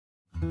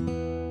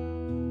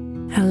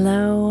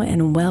Hello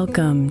and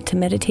welcome to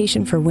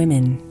Meditation for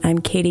Women. I'm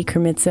Katie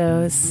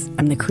Kermitzos.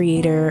 I'm the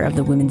creator of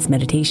the Women's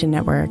Meditation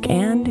Network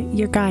and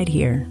your guide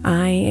here.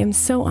 I am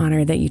so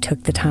honored that you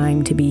took the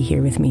time to be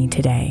here with me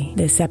today.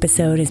 This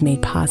episode is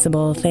made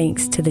possible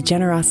thanks to the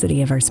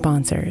generosity of our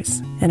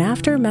sponsors. And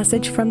after a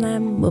message from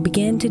them, we'll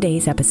begin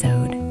today's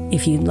episode.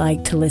 If you'd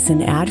like to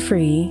listen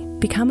ad-free,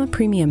 become a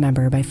premium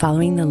member by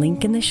following the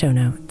link in the show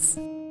notes.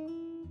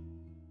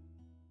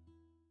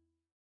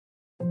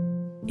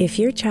 If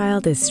your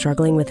child is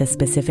struggling with a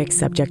specific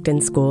subject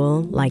in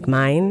school, like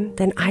mine,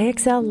 then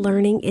IXL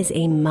Learning is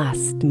a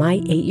must. My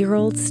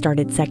 8-year-old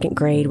started second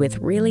grade with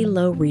really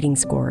low reading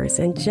scores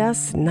and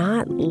just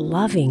not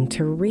loving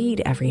to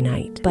read every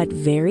night. But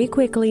very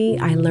quickly,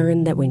 I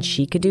learned that when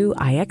she could do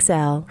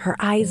IXL, her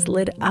eyes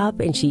lit up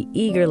and she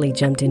eagerly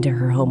jumped into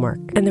her homework.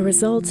 And the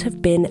results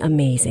have been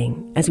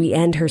amazing. As we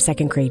end her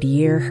second grade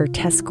year, her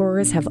test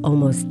scores have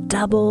almost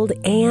doubled,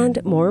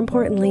 and more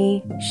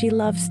importantly, she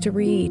loves to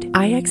read.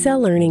 IXL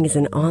Learning is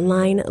an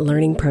online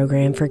learning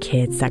program for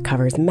kids that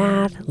covers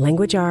math,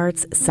 language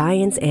arts,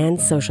 science, and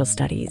social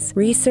studies.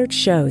 Research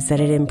shows that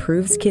it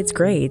improves kids'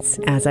 grades,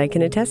 as I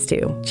can attest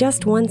to.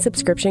 Just one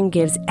subscription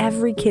gives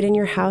every kid in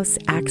your house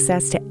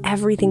access to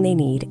everything they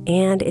need,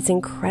 and it's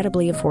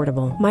incredibly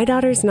affordable. My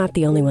daughter's not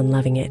the only one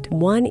loving it.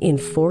 1 in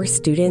 4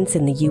 students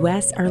in the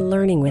U.S. are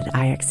learning with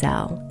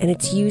IXL, and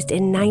it's used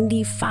in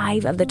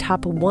 95 of the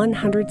top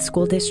 100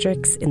 school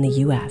districts in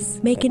the U.S.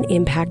 Make an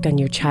impact on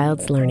your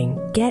child's learning.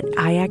 Get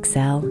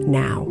IXL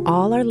now.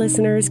 All our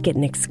listeners get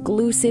an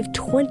exclusive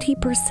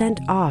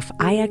 20% off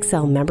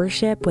IXL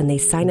membership when they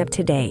sign up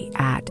today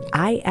at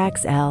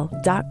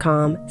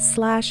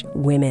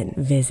IXL.com/women.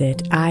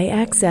 Visit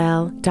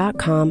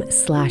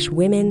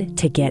IXL.com/women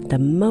to get the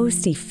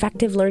most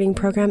effective learning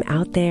program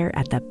out there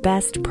at the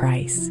best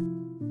price.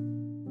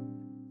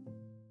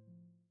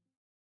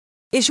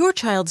 Is your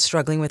child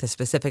struggling with a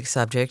specific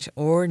subject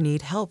or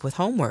need help with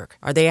homework?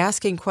 Are they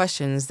asking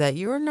questions that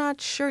you're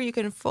not sure you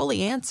can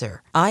fully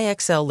answer?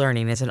 IXL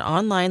Learning is an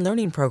online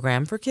learning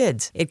program for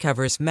kids. It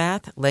covers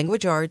math,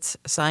 language arts,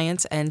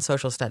 science, and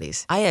social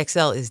studies.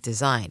 IXL is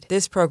designed.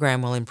 This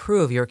program will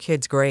improve your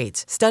kids'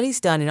 grades.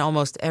 Studies done in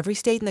almost every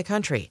state in the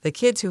country. The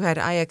kids who had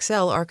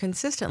IXL are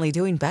consistently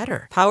doing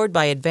better. Powered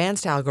by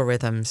advanced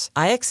algorithms,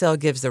 IXL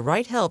gives the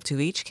right help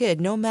to each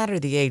kid no matter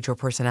the age or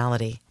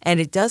personality. And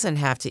it doesn't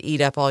have to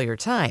eat up all your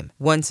time.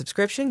 One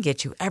subscription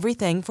gets you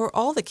everything for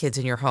all the kids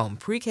in your home,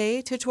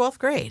 pre-K to 12th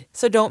grade.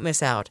 So don't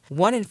miss out.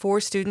 1 in 4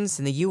 students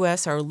in the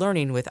U.S. are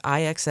learning with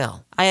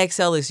IXL.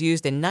 IXL is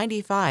used in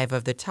 95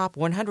 of the top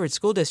 100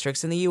 school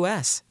districts in the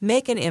U.S.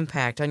 Make an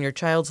impact on your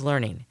child's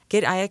learning.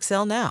 Get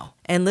IXL now.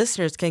 And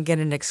listeners can get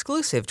an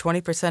exclusive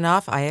 20%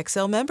 off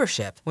IXL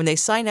membership when they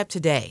sign up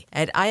today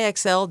at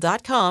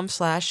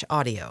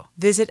IXL.com/audio.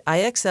 Visit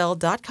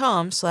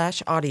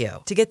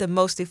IXL.com/audio to get the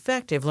most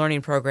effective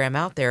learning program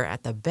out there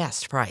at the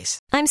best price.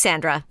 I'm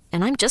Sandra,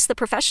 and I'm just the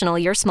professional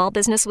your small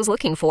business was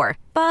looking for.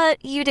 But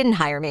you didn't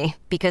hire me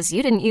because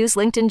you didn't use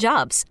LinkedIn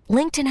Jobs.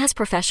 LinkedIn has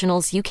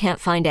professionals you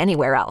can't find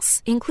anywhere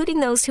else,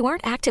 including those who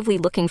aren't actively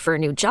looking for a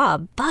new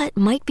job, but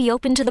might be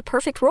open to the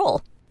perfect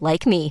role,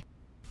 like me.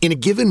 In a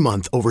given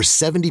month, over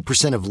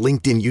 70% of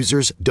LinkedIn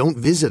users don't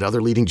visit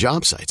other leading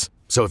job sites.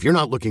 So if you're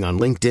not looking on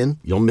LinkedIn,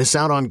 you'll miss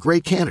out on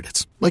great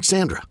candidates like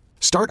Sandra.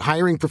 Start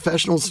hiring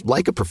professionals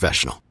like a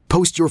professional.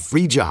 Post your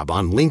free job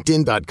on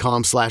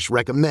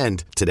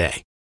linkedin.com/recommend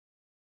today.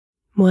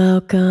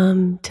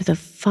 Welcome to the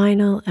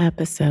final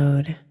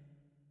episode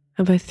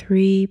of a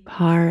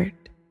 3-part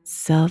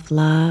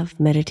self-love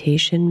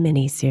meditation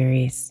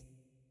mini-series.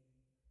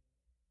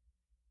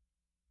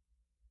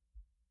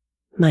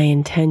 My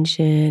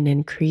intention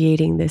in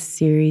creating this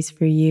series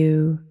for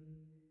you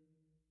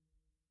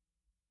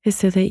is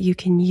so that you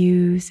can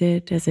use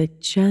it as a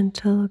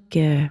gentle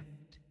gift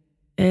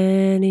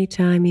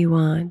anytime you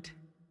want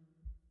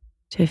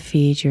to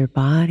feed your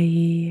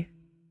body,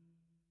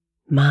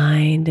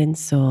 mind, and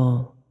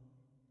soul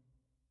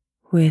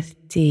with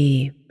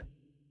deep,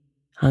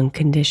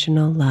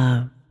 unconditional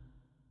love.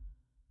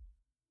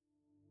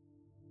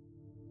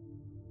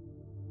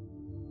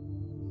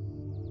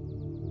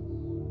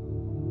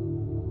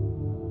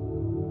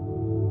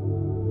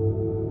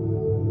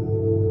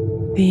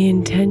 The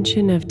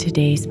intention of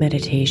today's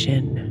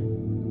meditation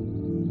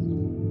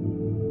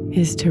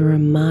is to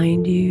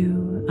remind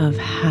you of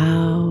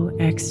how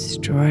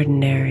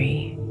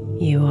extraordinary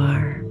you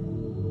are.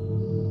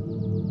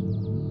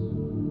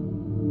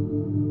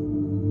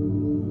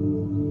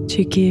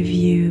 To give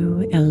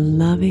you a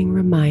loving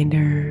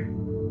reminder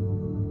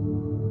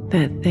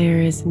that there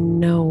is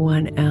no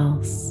one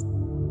else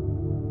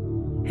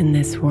in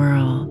this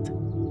world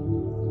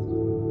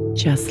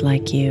just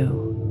like you.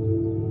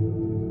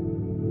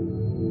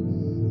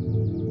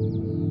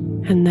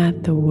 And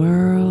that the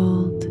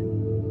world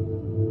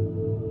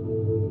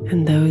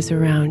and those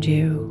around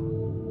you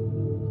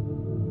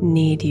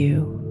need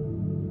you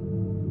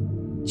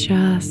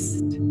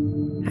just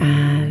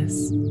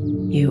as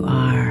you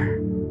are.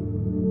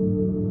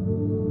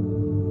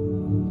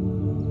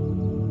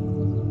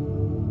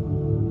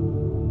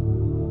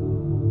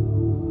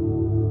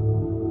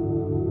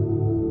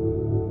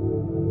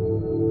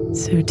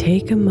 So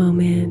take a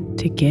moment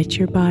to get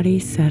your body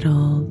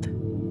settled,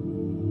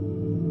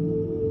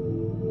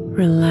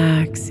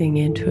 relaxing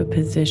into a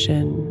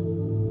position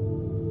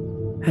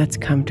that's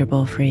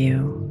comfortable for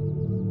you.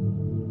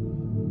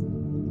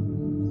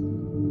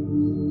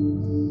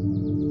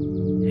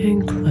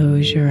 And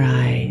close your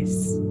eyes.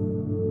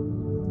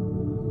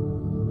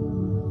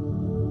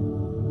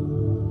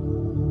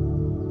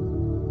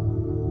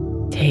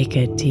 Take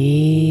a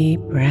deep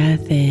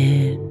breath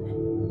in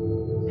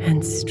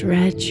and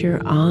stretch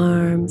your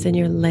arms and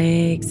your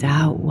legs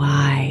out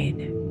wide,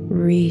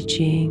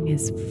 reaching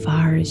as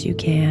far as you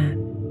can.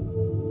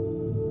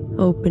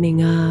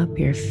 Opening up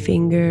your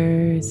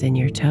fingers and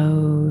your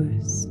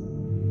toes.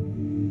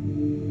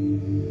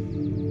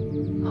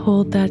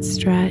 Hold that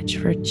stretch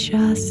for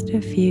just a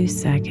few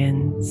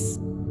seconds.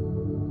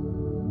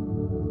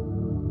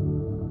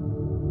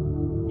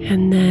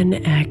 And then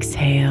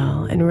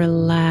exhale and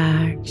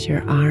relax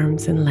your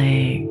arms and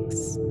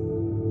legs,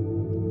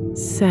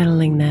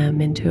 settling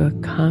them into a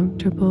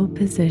comfortable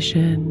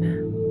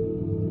position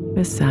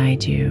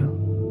beside you.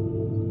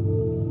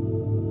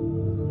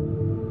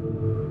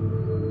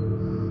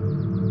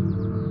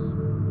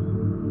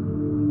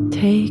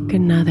 Take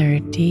another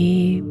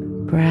deep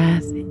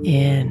breath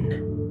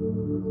in,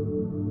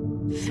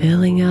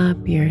 filling up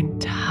your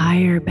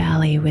entire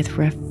belly with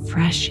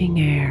refreshing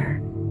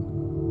air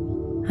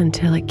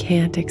until it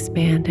can't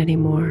expand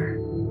anymore.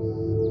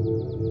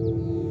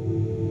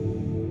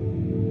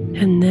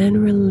 And then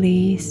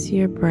release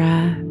your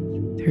breath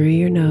through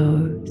your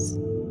nose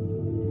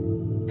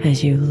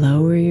as you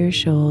lower your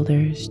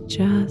shoulders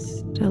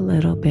just a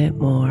little bit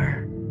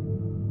more.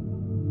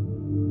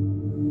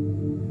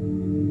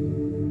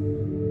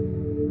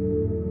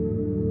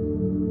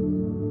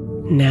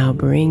 Now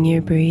bring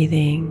your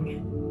breathing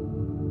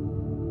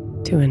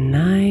to a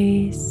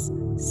nice,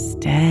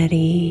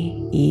 steady,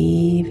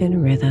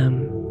 even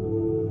rhythm.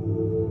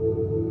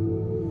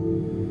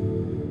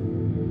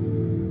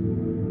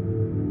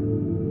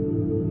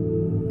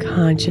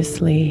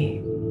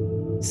 Consciously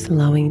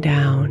slowing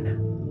down.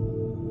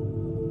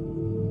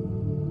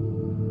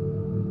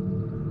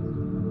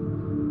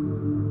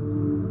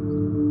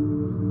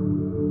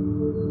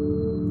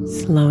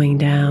 Slowing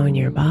down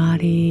your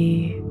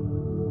body.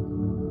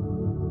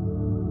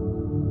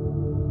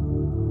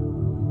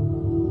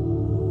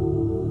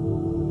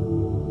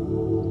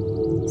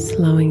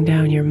 Slowing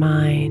down your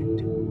mind.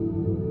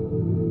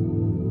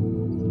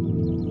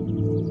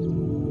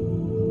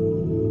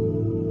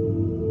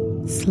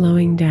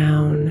 Slowing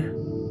down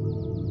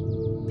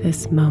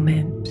this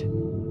moment.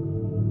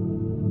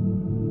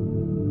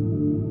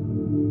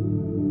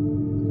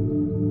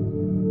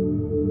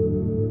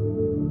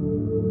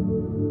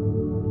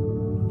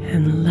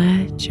 And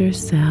let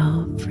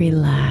yourself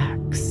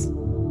relax.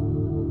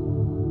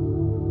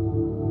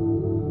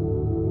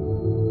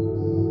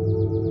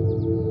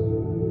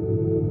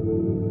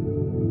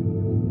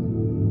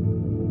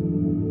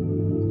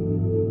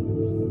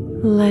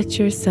 Let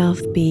yourself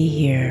be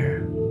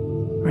here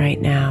right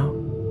now.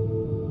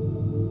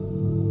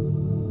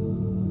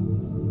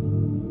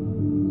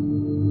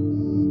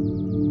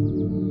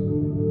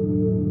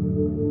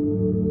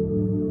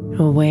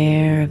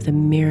 Aware of the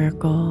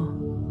miracle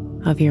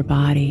of your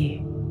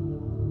body.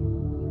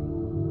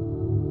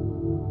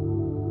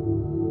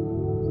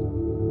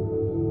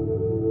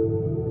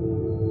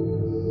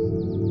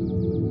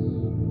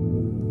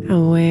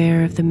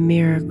 Aware of the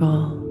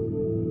miracle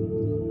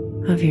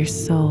of your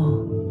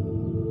soul.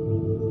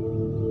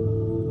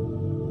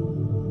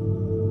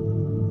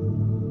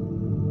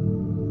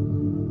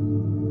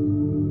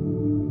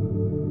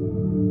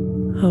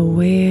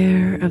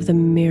 Aware of the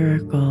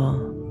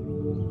miracle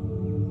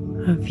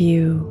of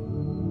you.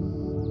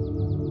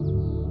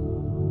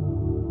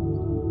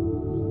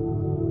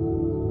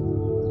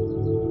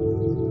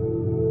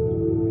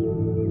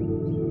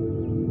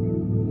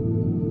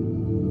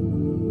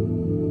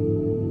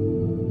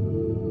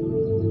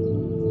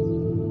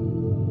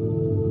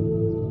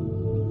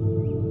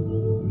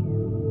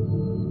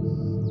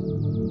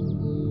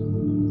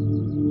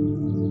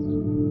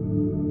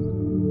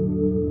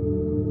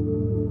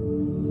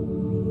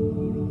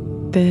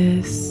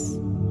 This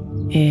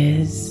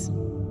is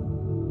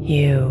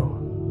you.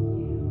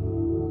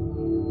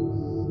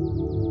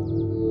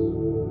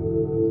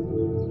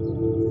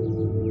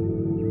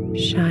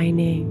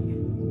 Shining,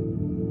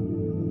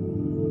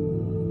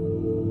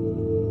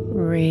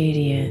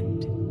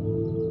 radiant,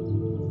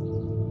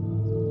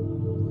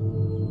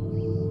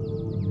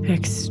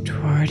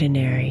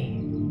 extraordinary.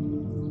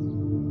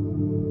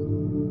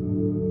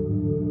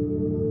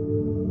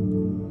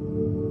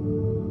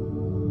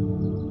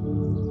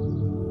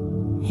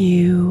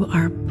 You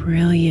are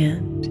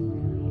brilliant.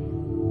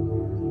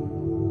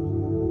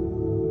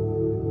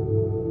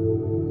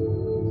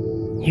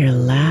 Your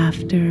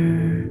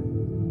laughter,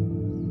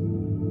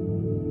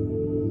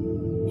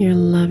 your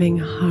loving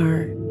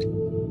heart,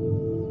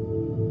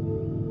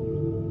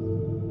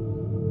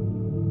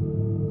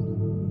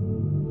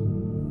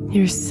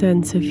 your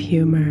sense of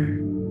humor,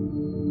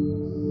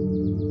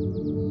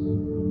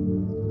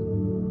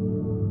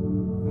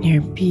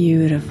 your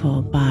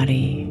beautiful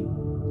body.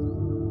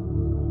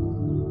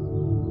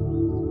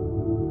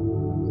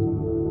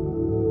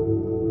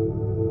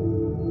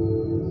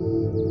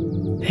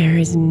 There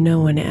is no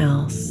one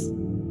else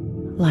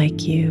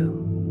like you.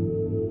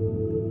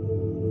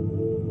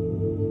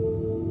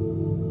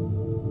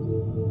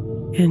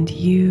 And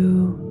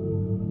you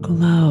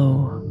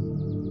glow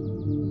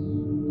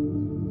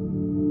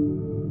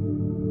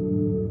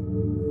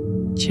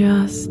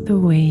just the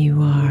way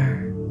you are.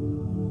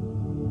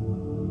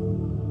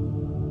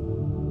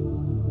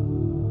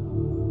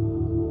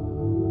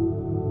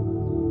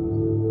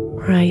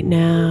 Right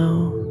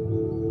now,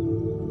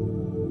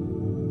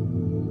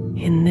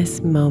 in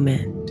this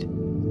moment,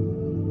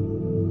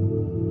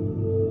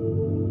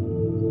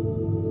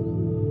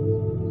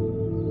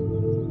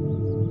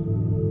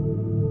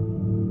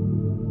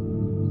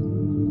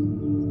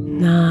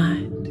 not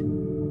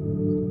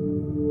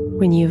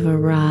when you've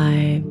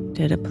arrived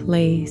at a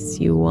place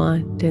you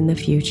want in the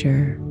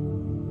future.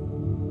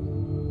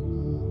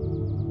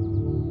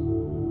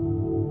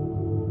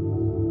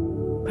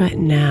 But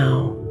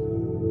now,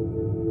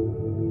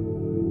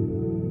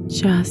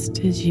 just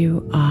as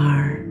you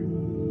are.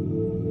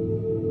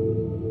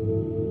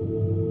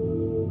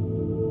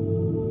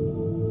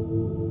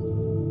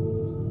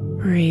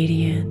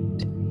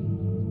 Radiant,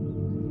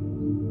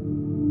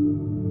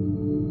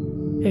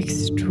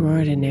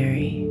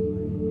 extraordinary,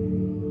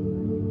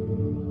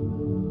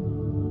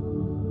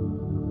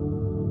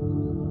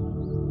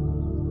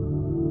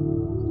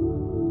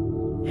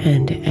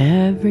 and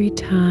every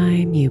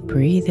time you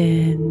breathe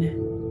in,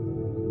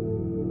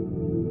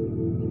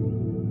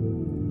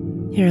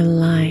 your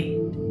light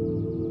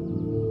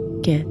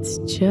gets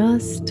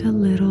just a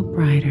little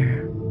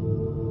brighter.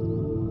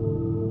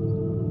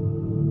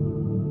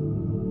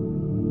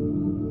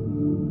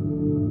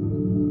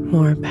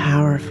 More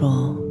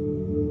powerful,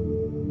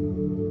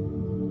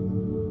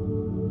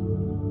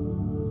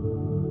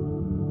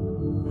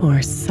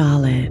 more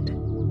solid,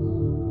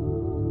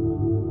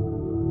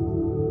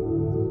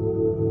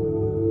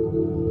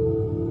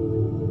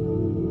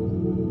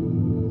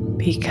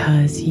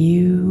 because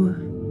you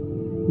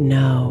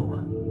know.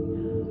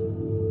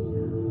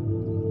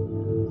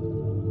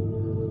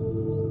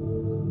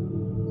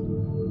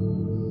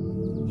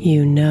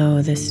 You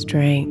know the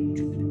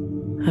strength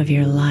of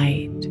your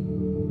light.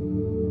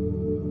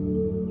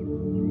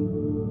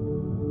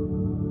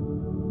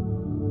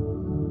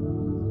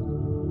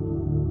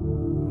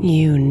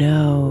 You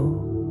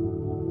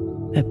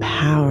know the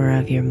power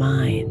of your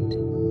mind.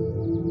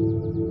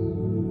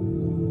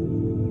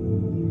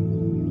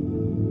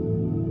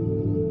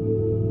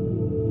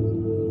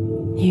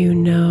 You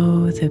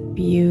know the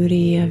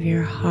beauty of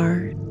your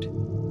heart.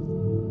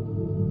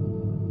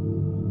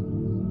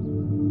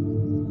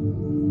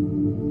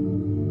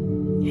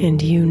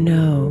 And you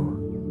know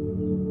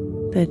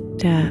the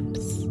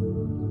depths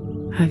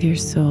of your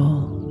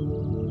soul.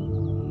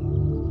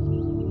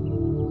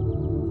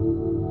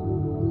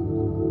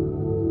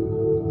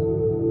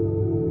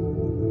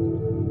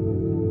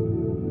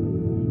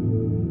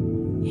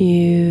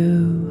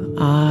 You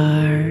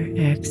are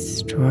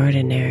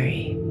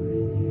extraordinary.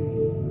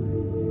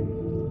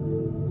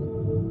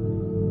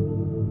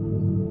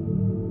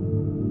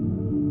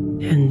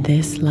 And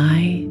this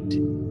light,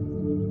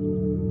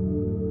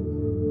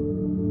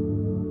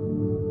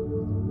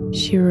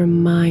 she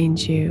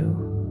reminds you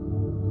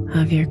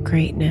of your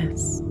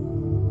greatness.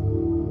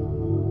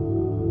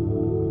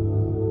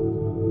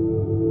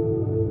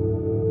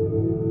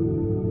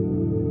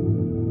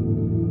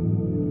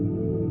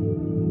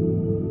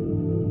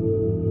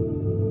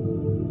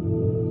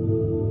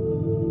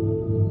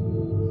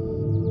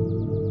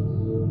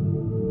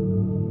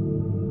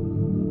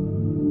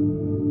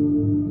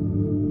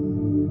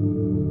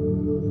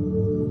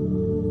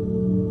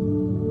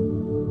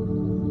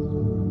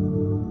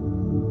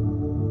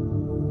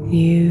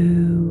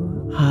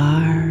 You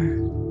are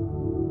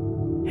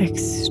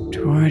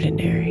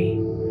extraordinary.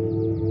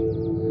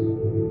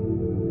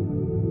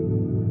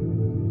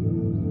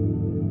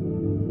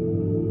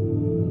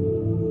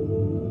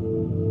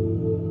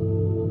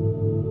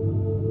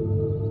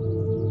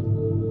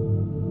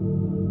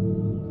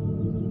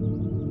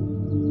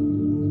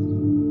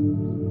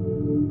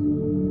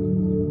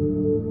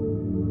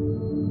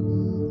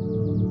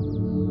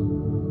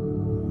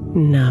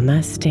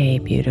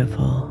 Namaste,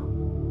 beautiful.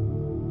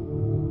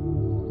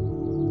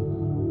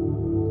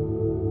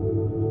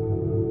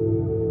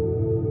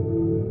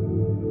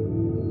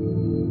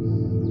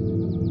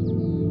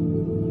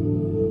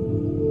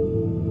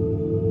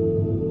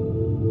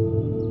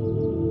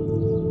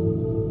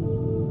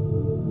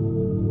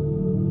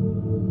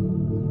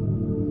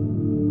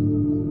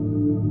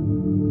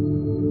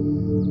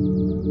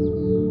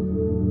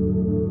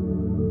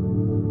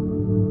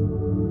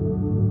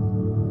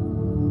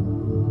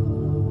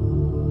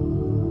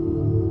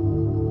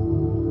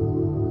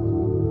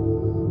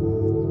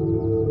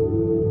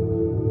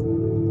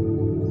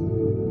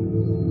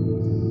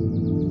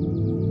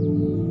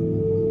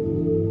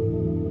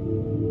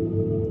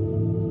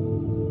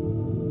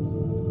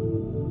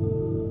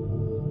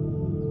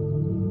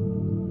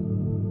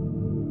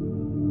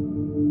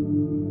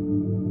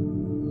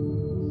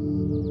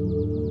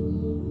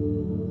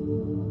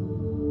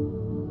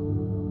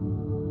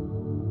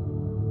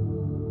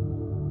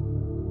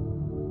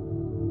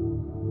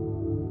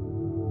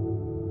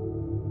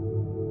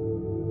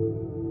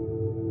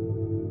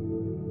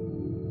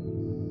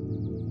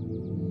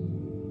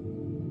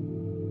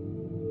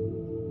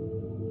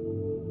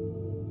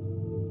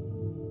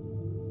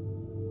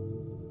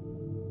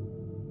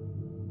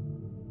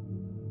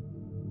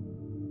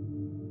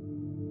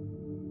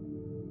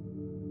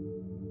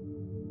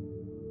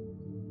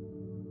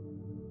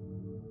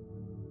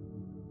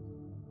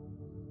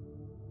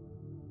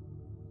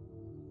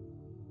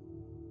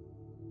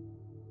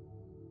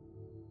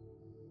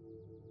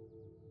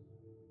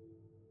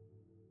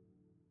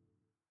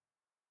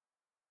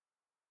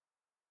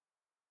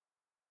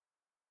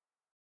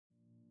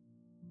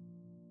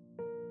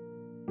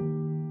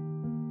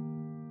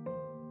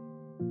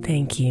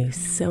 Thank you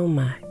so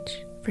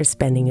much for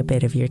spending a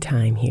bit of your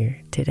time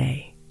here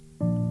today.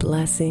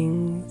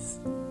 Blessings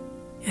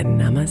and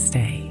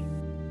namaste.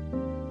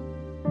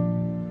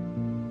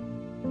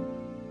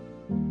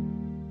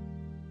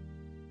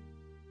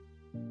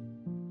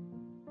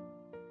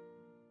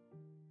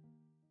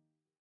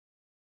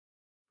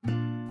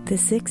 The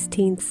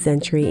 16th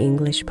century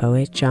English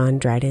poet John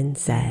Dryden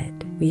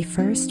said, "We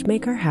first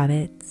make our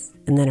habits,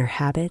 and then our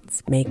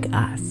habits make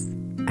us."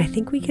 I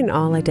think we can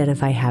all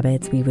identify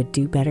habits we would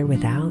do better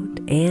without,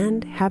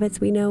 and habits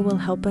we know will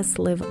help us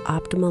live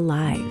optimal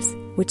lives,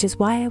 which is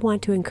why I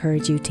want to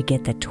encourage you to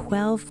get the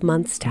 12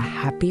 Months to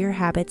Happier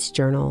Habits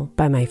journal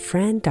by my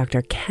friend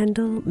Dr.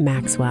 Kendall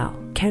Maxwell.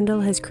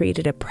 Kendall has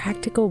created a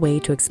practical way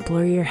to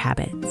explore your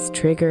habits,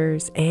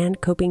 triggers,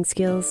 and coping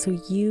skills so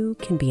you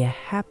can be a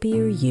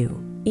happier you.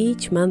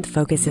 Each month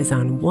focuses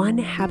on one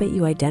habit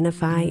you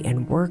identify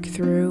and work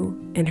through,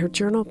 and her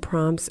journal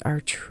prompts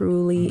are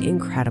truly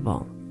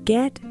incredible.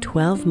 Get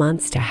 12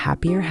 Months to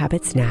Happier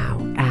Habits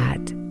now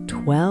at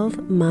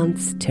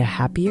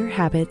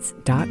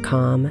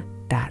 12monthstohappierhabits.com.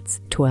 That's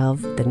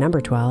 12, the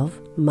number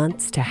 12,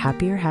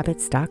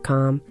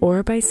 monthstohappierhabits.com,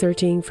 or by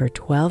searching for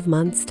 12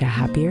 Months to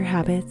Happier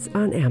Habits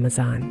on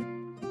Amazon.